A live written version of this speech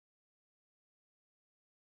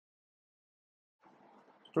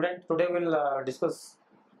Today we'll discuss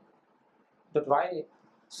that why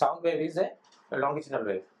sound wave is a longitudinal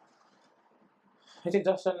wave. It is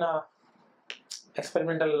just an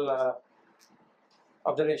experimental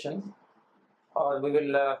observation, or we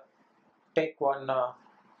will take one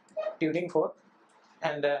tuning fork,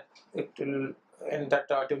 and it will, and that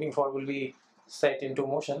tuning fork will be set into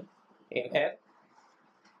motion in air,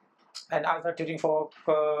 and as the tuning fork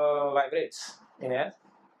vibrates in air,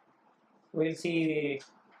 we'll see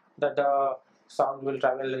that the sound will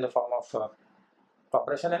travel in the form of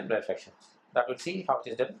compression and rarefaction. That will see how it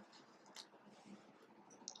is done.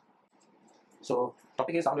 So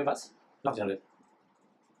topic is sound wave as longitudinal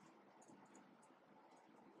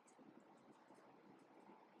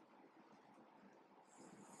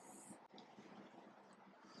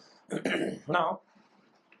wave. Now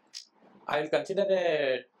I will consider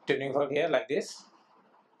a tuning fork here like this.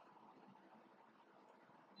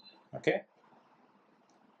 Okay,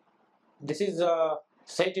 this is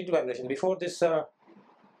set into vibration. Before this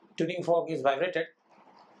tuning fork is vibrated,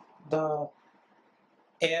 the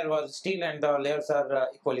air was still and the layers are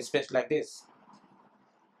equally spaced like this.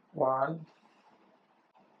 One,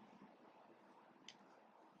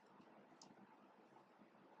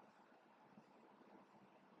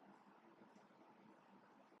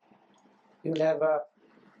 you will have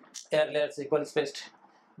air layers equally spaced.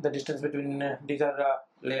 The distance between these are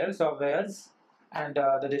layers of airs, and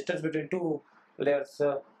the distance between two layers,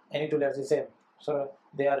 any two layers is same, so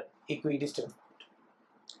they are equidistant.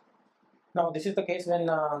 Now this is the case when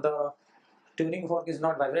the tuning fork is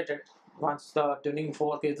not vibrated. Once the tuning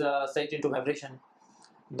fork is set into vibration,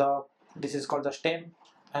 this is called the stem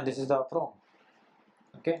and this is the prong.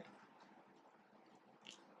 Okay,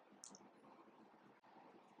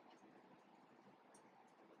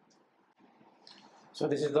 so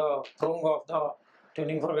this is the prong of the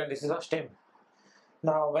tuning fork and this is the stem.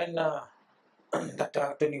 Now when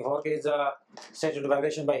that tuning fork is set into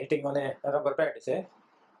vibration by hitting on a rubber pad, say,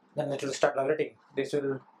 then it will start vibrating. This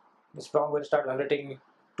prong will start vibrating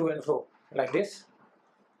to and fro like this.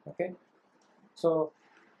 Okay, so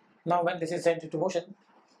now when this is sent into motion,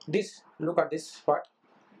 look at this part.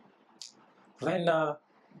 When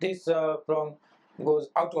this prong goes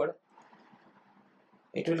outward,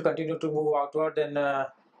 it will continue to move outward and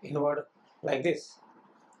inward like this.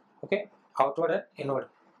 Okay, outward and inward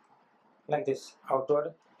like this,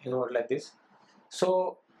 outward, inward like this.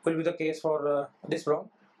 So will be the case for this prong.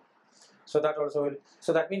 So that also will.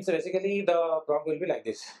 So that means basically the prong will be like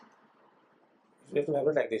this. It will have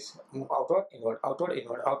it like this: outward, inward, outward,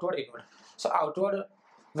 inward, outward, inward. So outward,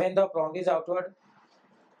 when the prong is outward,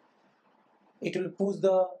 it will push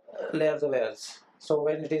the layers of airs. So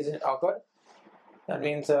when it is outward, that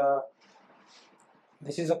means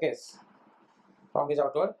this is the case. Prong is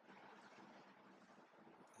outward,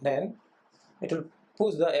 then it will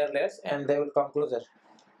push the air layers and they will come closer.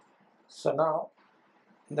 So now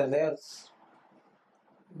the layers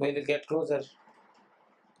will get closer,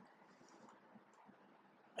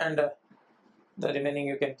 and the remaining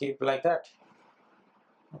you can keep like that.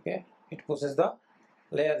 Okay, it pushes the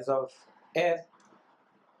layers of air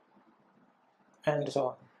and so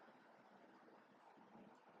on.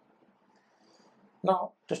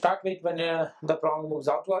 Now to start with, when the prong moves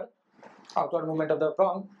outward movement of the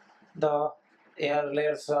prong, the air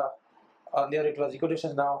layers, earlier it was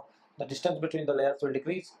equidistant, now the distance between the layers will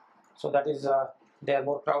decrease, so that is they are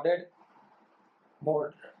more crowded,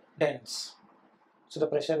 more dense, so the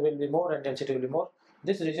pressure will be more and density will be more.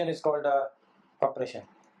 This region is called compression.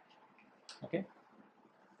 Okay,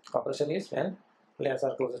 compression is when layers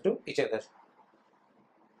are closer to each other.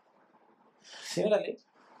 Similarly,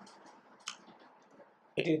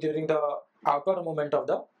 it is during the outward movement of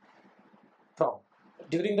the prong.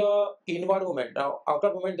 During the inward movement, now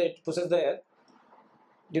outward movement that pushes the air,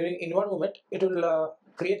 during inward movement it will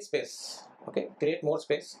create space. Okay, create more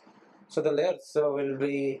space, so the layers will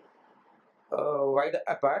be wide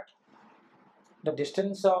apart. The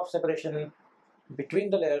distance of separation between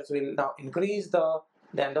the layers will now increase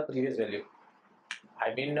than the previous value.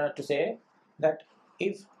 I mean to say that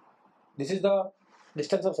if this is the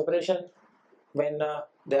distance of separation when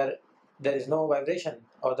there is no vibration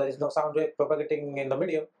or there is no sound wave propagating in the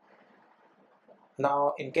medium.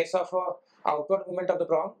 Now in case of outward movement of the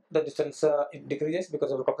prong, the distance it decreases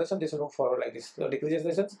because of compression. This will move forward like this, so decreases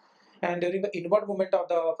distance. And during the inward movement of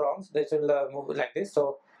the prongs, this will move like this,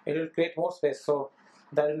 so it will create more space, so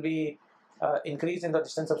there will be increase in the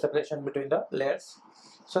distance of separation between the layers.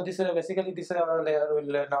 So this basically this layer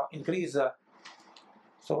will now increase,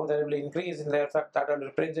 so there will be increase in layers that will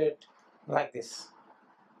represent like this.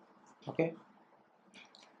 Okay,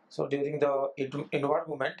 So during the inward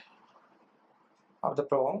movement of the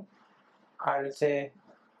prong, I will say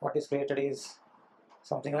what is created is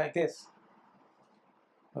something like this.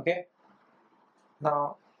 Okay,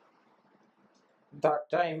 now that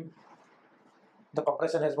time the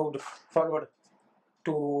compression has moved forward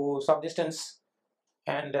to some distance,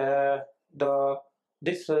 and the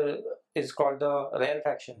this is called the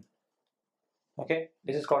rarefaction. Okay,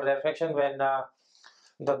 this is called rarefaction when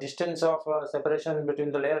the distance of separation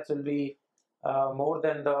between the layers will be more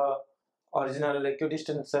than the original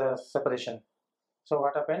equidistant separation. So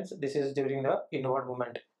what happens? This is during the inward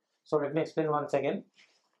movement. So let me explain once again.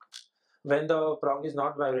 When the prong is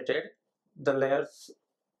not vibrated, the layers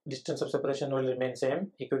distance of separation will remain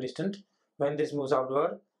same, equidistant. When this moves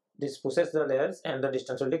outward, this pushes the layers and the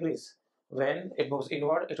distance will decrease. When it moves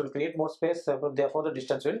inward, it will create more space, therefore the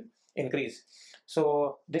distance will increase.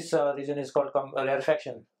 So this region is called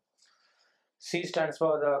rarefaction. C stands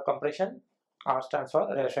for compression, R stands for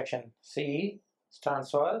rarefaction. C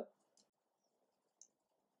stands for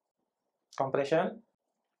compression,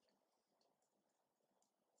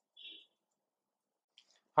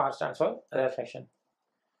 R stands for rarefaction.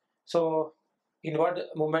 So inward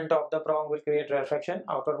movement of the prong will create rarefaction,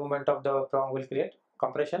 outward movement of the prong will create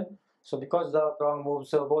compression. So because the prong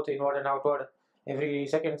moves both inward and outward every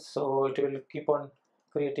second, so it will keep on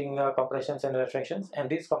creating compressions and rarefactions, and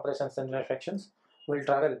these compressions and rarefactions will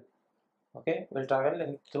travel, okay, will travel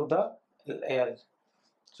in through the air.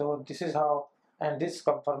 So this is how, and this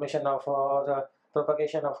conformation of the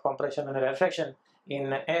propagation of compression and rarefaction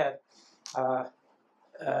in air, uh,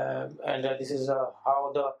 and this is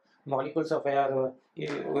how the molecules of air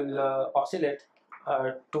will oscillate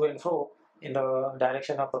to and fro in the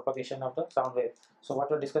direction of propagation of the sound wave. So what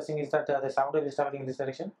we're discussing is that the sound wave is traveling in this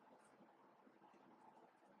direction.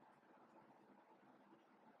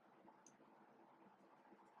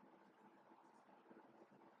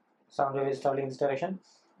 Sound wave is traveling in this direction,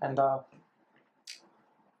 and the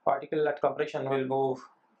particle at compression will move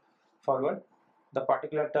forward. The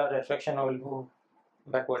particle at reflection will move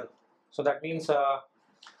backward. So that means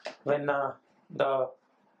when the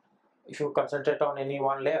if you concentrate on any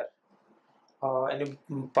one layer, any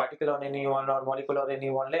particle on any one or molecule or any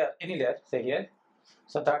one layer, any layer, say here,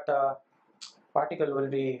 so that particle will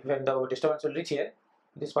be, when the disturbance will reach here,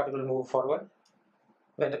 this particle will move forward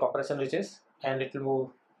when the compression reaches, and it will move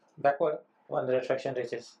backward when the refraction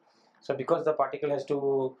reaches. So because the particle has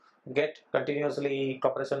to get continuously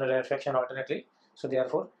compression and refraction alternately, so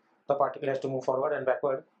therefore the particle has to move forward and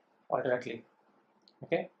backward alternately.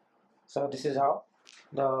 Okay, so this is how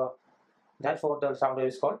the, therefore the sound wave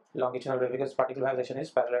is called longitudinal wave, because particle vibration is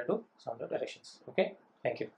parallel to sound wave directions. Okay, thank you.